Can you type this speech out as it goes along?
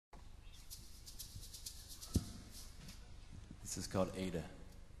This is called Ada.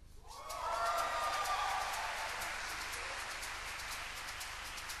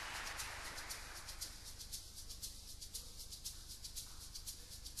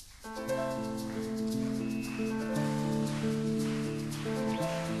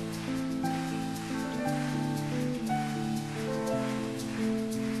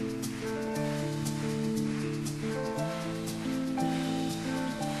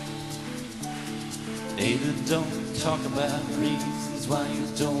 Ada, don't talk about reasons why you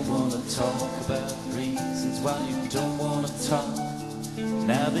don't want to talk about reasons why you don't want to talk.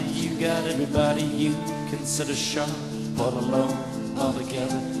 Now that you got everybody you consider sharp, all alone, all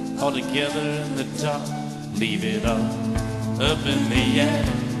together in the dark. Leave it all up in the air.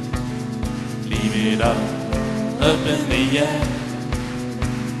 Leave it all up in the air.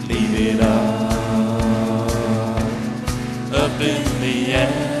 Leave it all up in the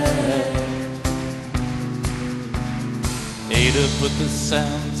air. Ada, put the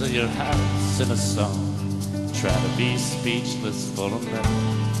sounds of your house in a song. Try to be speechless for a minute.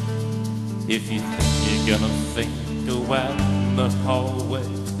 If you think you're gonna think, go out in the hallway.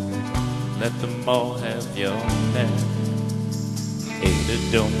 Let them all have your name. Ada,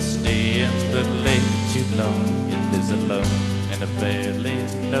 don't stay in the lane too long. It lives alone and it barely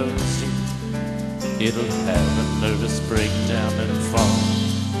knows you. It'll have a nervous breakdown and fall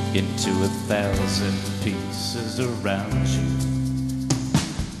into 1,000 pieces around you.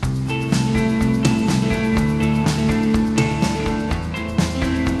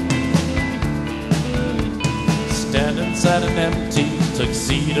 Stand inside an empty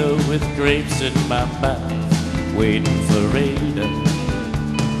tuxedo with grapes in my mouth, waiting for Ada.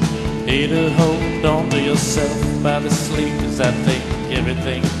 Ada, hold on to yourself by the sleeves. I think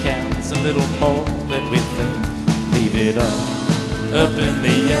everything counts a little more than we think. Leave it all up in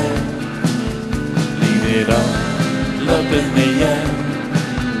the air. Leave it all up in the air.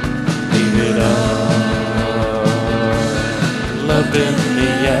 Leave it all up in the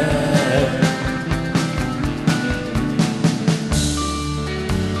air.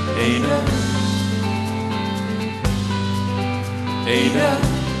 Ada, Ada,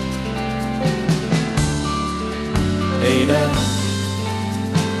 Ada,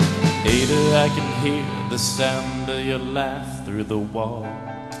 Ada, I can hear the sound of your laugh through the wall.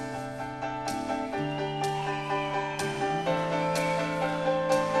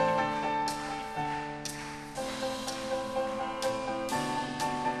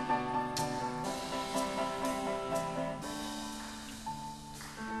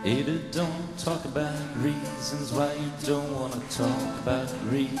 Ada, don't talk about reasons why you don't want to talk about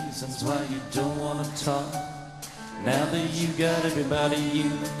reasons why you don't want to talk. Now that you got everybody you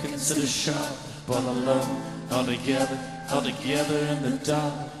consider sharp, all alone, all together in the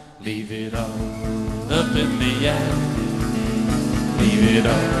dark. Leave it all up in the air. Leave it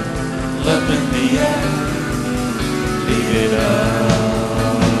all up in the air. Leave it all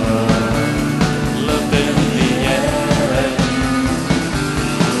up in the air.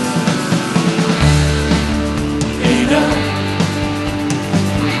 Ada,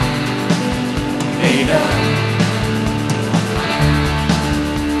 Ada,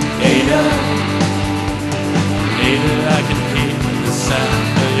 Ada, Ada, I can hear the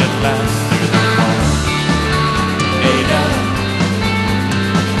sound of your laugh through the wall. Ada,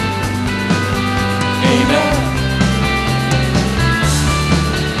 Ada,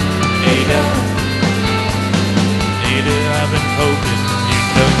 Ada, Ada, I've been hoping you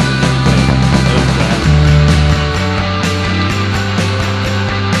know the way around.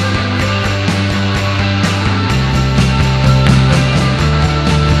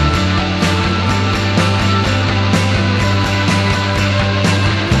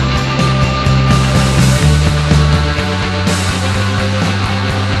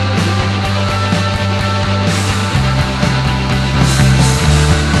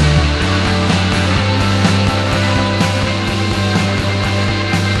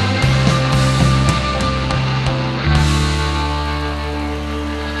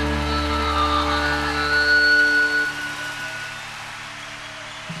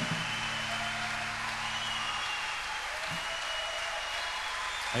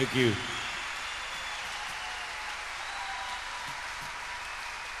 Thank you.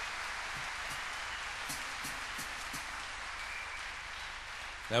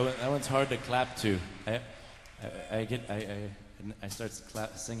 That one's hard to clap to. I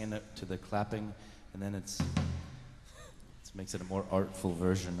start singing it to the clapping, and then it makes it a more artful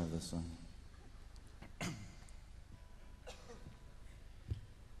version of the song.